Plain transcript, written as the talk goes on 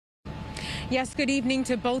Yes, good evening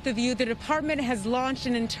to both of you. The department has launched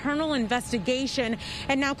an internal investigation,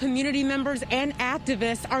 and now community members and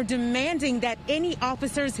activists are demanding that any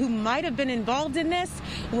officers who might have been involved in this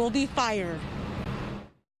will be fired.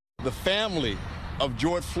 The family of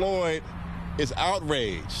George Floyd is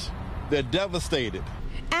outraged. They're devastated.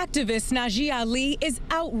 Activist Najee Ali is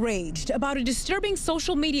outraged about a disturbing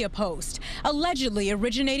social media post allegedly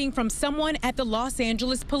originating from someone at the Los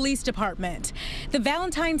Angeles Police Department. The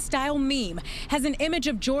Valentine-style meme has an image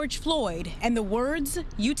of George Floyd and the words,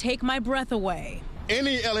 "You take my breath away."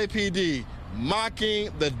 Any LAPD mocking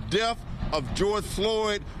the death of George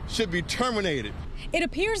Floyd should be terminated. It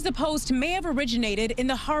appears the post may have originated in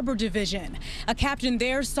the Harbor Division. A captain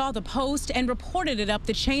there saw the post and reported it up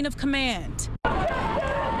the chain of command.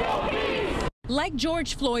 Like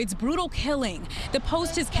George Floyd's brutal killing, the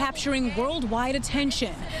post is capturing worldwide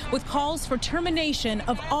attention with calls for termination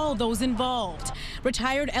of all those involved.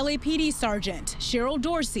 Retired LAPD Sergeant Cheryl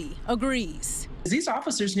Dorsey agrees. These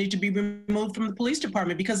officers need to be removed from the police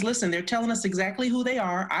department because, listen, they're telling us exactly who they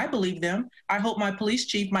are. I believe them. I hope my police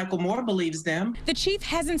chief, Michael Moore, believes them. The chief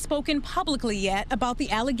hasn't spoken publicly yet about the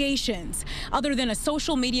allegations, other than a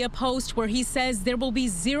social media post where he says there will be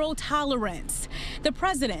zero tolerance. The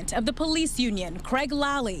president of the police union, Craig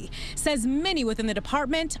Lally, says many within the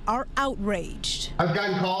department are outraged. I've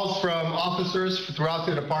gotten calls from officers throughout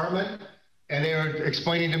the department, and they are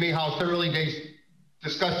explaining to me how thoroughly they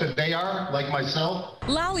disgusted they are, like myself.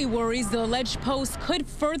 Lally worries the alleged post could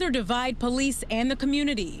further divide police and the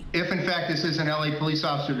community. If, in fact, this is an LA police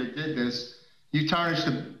officer that did this, you tarnish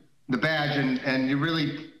the badge and you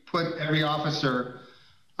really put every officer,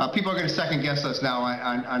 people are going to second guess us now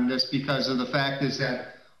on this because of the fact is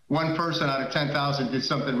that one person out of 10,000 did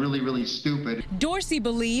something really, really stupid. Dorsey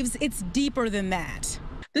believes it's deeper than that.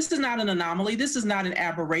 This is not an anomaly. This is not an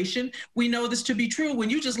aberration. We know this to be true when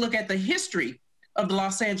you just look at the history of the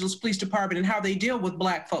Los Angeles Police Department and how they deal with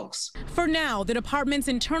black folks. For now, the department's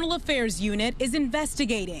internal affairs unit is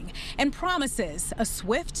investigating and promises a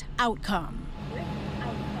swift outcome.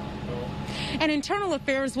 And Internal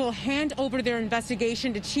Affairs will hand over their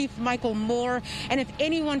investigation to Chief Michael Moore. And if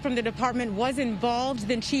anyone from the department was involved,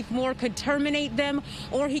 then Chief Moore could terminate them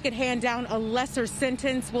or he could hand down a lesser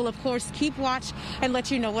sentence. We'll, of course, keep watch and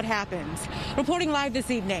let you know what happens. Reporting live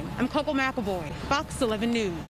this evening, I'm Coco McAvoy, Fox 11 News.